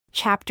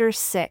Chapter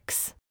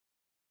 6.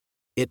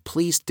 It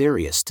pleased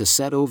Darius to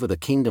set over the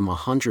kingdom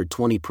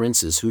 120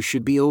 princes who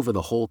should be over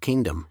the whole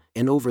kingdom,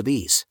 and over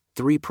these,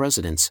 3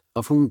 presidents,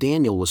 of whom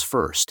Daniel was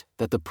first,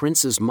 that the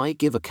princes might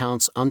give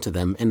accounts unto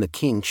them and the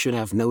king should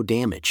have no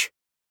damage.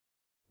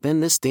 Then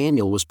this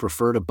Daniel was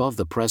preferred above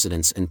the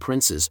presidents and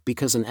princes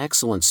because an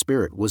excellent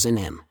spirit was in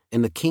him,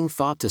 and the king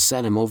thought to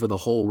set him over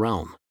the whole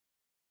realm.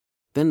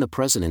 Then the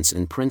presidents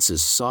and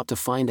princes sought to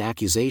find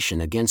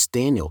accusation against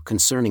Daniel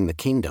concerning the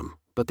kingdom,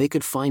 but they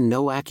could find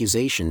no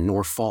accusation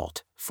nor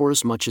fault,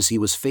 forasmuch as he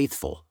was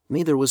faithful,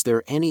 neither was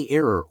there any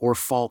error or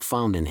fault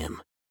found in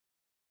him.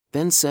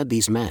 Then said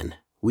these men,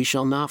 We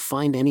shall not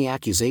find any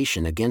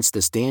accusation against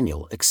this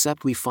Daniel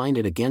except we find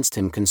it against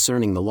him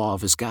concerning the law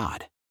of his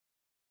God.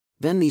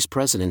 Then these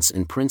presidents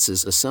and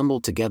princes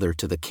assembled together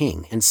to the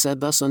king and said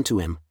thus unto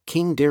him,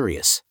 King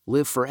Darius,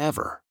 live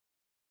forever.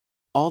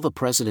 All the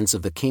presidents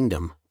of the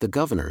kingdom, the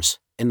governors,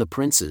 and the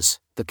princes,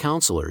 the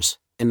counselors,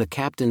 and the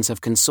captains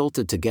have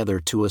consulted together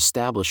to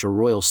establish a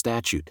royal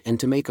statute and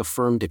to make a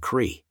firm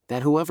decree,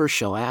 that whoever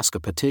shall ask a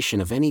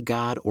petition of any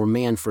god or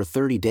man for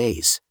 30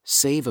 days,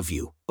 save of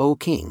you, O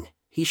king,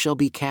 he shall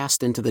be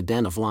cast into the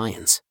den of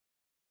lions.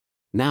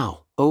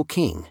 Now, O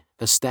king,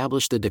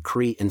 establish the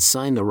decree and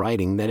sign the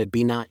writing that it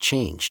be not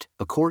changed,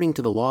 according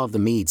to the law of the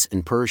Medes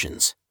and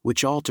Persians,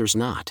 which alters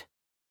not.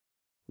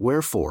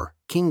 Wherefore,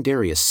 King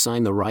Darius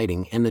signed the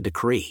writing and the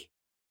decree.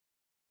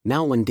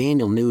 Now when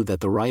Daniel knew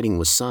that the writing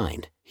was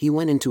signed, he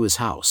went into his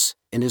house,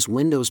 and his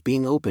windows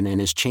being open in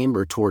his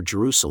chamber toward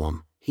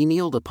Jerusalem, he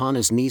kneeled upon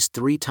his knees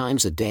 3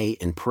 times a day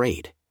and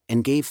prayed,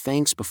 and gave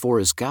thanks before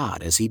his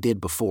God as he did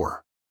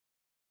before.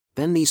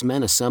 Then these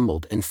men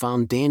assembled and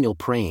found Daniel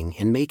praying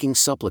and making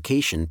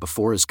supplication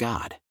before his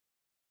God.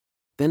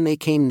 Then they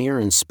came near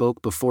and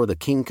spoke before the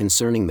king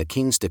concerning the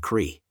king's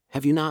decree,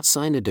 Have you not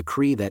signed a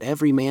decree that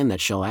every man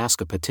that shall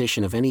ask a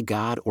petition of any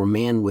god or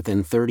man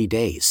within 30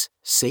 days,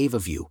 save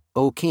of you,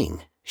 O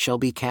king, shall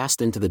be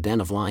cast into the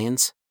den of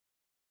lions?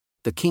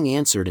 The king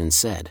answered and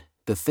said,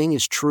 The thing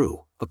is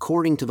true,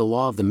 according to the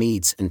law of the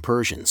Medes and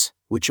Persians,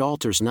 which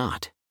alters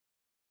not.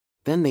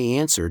 Then they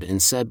answered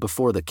and said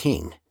before the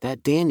king,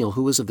 That Daniel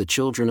who is of the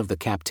children of the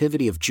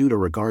captivity of Judah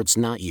regards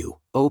not you,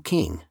 O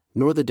king,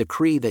 nor the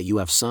decree that you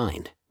have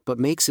signed, but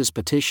makes his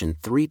petition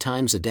 3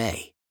 times a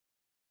day.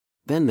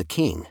 Then the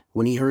king,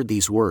 when he heard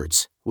these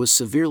words, was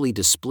severely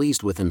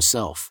displeased with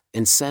himself,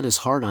 and set his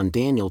heart on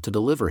Daniel to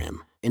deliver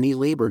him, and he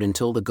labored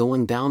until the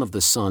going down of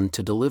the sun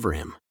to deliver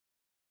him.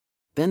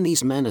 Then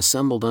these men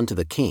assembled unto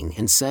the king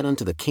and said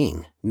unto the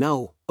king,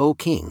 Know, O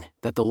king,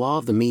 that the law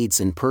of the Medes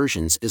and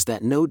Persians is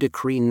that no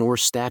decree nor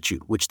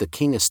statute which the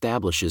king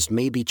establishes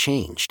may be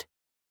changed.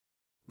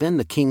 Then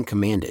the king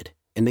commanded,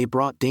 and they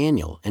brought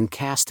Daniel and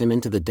cast him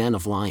into the den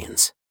of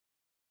lions.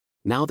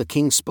 Now the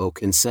king spoke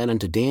and said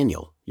unto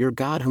Daniel, Your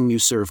God whom you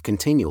serve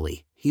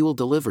continually, he will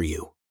deliver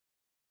you.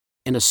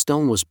 And a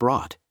stone was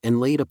brought,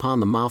 and laid upon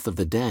the mouth of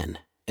the den,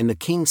 and the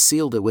king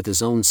sealed it with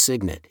his own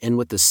signet and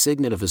with the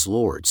signet of his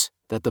lords,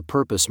 that the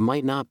purpose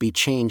might not be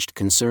changed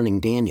concerning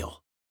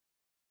Daniel.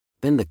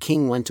 Then the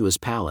king went to his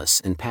palace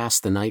and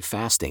passed the night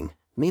fasting,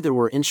 neither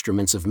were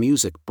instruments of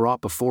music brought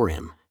before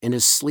him, and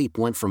his sleep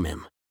went from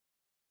him.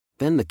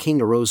 Then the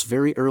king arose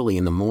very early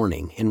in the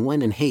morning and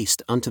went in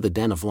haste unto the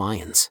den of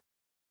lions.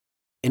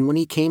 And when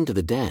he came to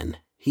the den,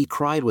 he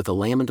cried with a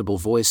lamentable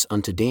voice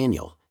unto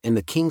Daniel, and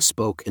the king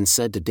spoke and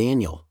said to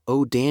Daniel,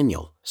 O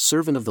Daniel,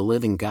 servant of the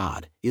living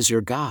God, is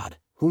your God,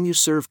 whom you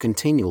serve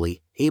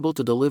continually, able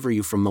to deliver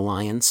you from the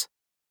lions?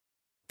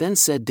 Then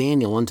said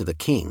Daniel unto the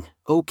king,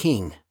 O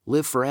king,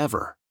 live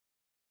forever.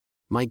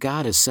 My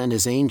God has sent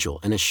his angel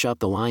and has shut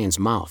the lions'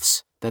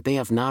 mouths, that they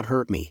have not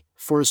hurt me,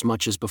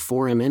 forasmuch as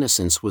before him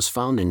innocence was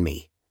found in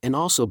me, and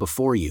also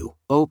before you,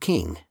 O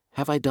king,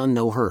 have I done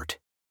no hurt.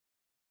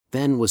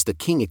 Then was the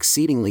king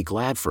exceedingly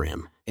glad for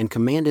him, and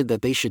commanded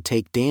that they should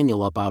take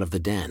Daniel up out of the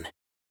den.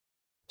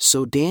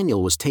 So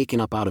Daniel was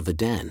taken up out of the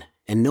den,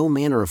 and no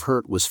manner of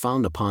hurt was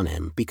found upon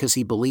him because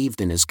he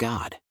believed in his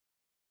God.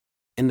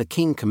 And the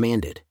king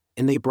commanded,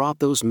 and they brought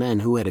those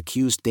men who had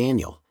accused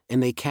Daniel,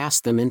 and they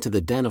cast them into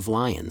the den of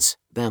lions,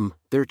 them,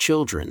 their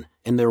children,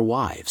 and their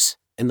wives,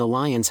 and the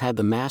lions had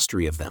the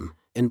mastery of them,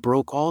 and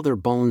broke all their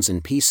bones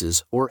in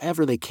pieces or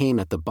ever they came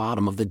at the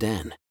bottom of the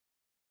den.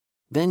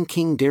 Then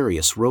King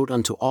Darius wrote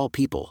unto all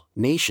people,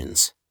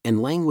 nations,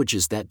 and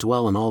languages that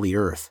dwell in all the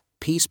earth,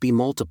 Peace be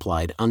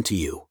multiplied unto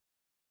you.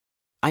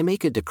 I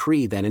make a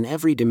decree that in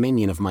every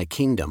dominion of my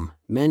kingdom,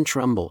 men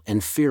tremble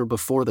and fear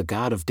before the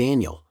God of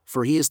Daniel,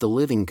 for he is the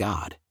living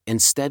God, and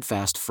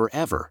steadfast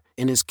forever,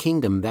 in his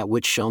kingdom that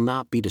which shall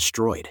not be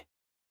destroyed.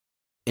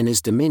 And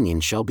his dominion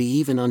shall be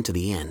even unto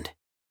the end.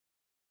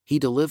 He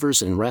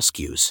delivers and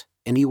rescues,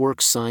 and he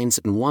works signs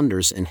and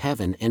wonders in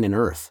heaven and in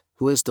earth,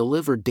 who has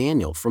delivered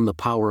Daniel from the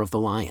power of the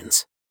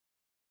lions.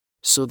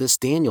 So this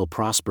Daniel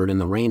prospered in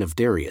the reign of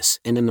Darius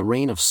and in the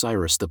reign of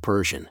Cyrus the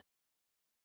Persian.